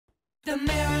The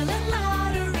Maryland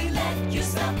Lottery, let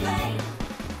yourself play.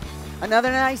 Another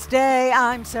nice day.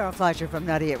 I'm Sarah Fleischer from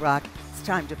Nutty at Rock. It's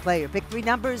time to play your pick three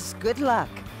numbers. Good luck.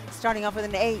 Starting off with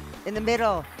an 8 in the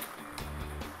middle.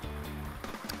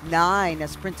 9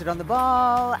 as printed on the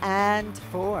ball, and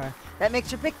 4. That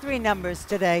makes your pick three numbers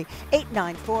today. 8,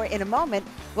 9, 4. In a moment,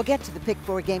 we'll get to the pick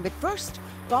four game, but first,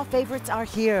 fall favorites are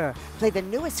here. Play the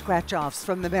newest scratch-offs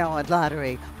from the Maryland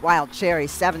Lottery. Wild Cherry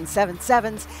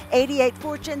 777s, 88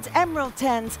 Fortunes, Emerald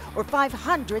 10s, or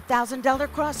 $500,000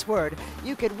 crossword.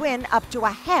 You could win up to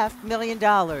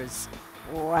 $500,000.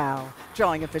 Wow.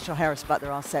 Drawing official Harris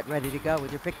Butler all set, ready to go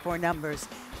with your pick four numbers.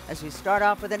 As we start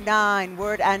off with a 9,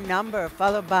 word and number,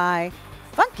 followed by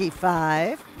Funky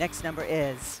 5. Next number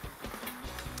is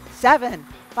 7.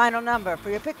 Final number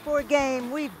for your pick four game.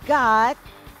 We've got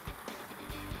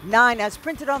 9 as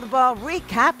printed on the ball.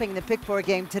 Recapping the pick four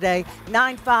game today,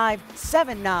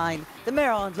 9579. The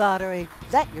Maryland Lottery.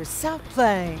 Let yourself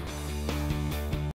play.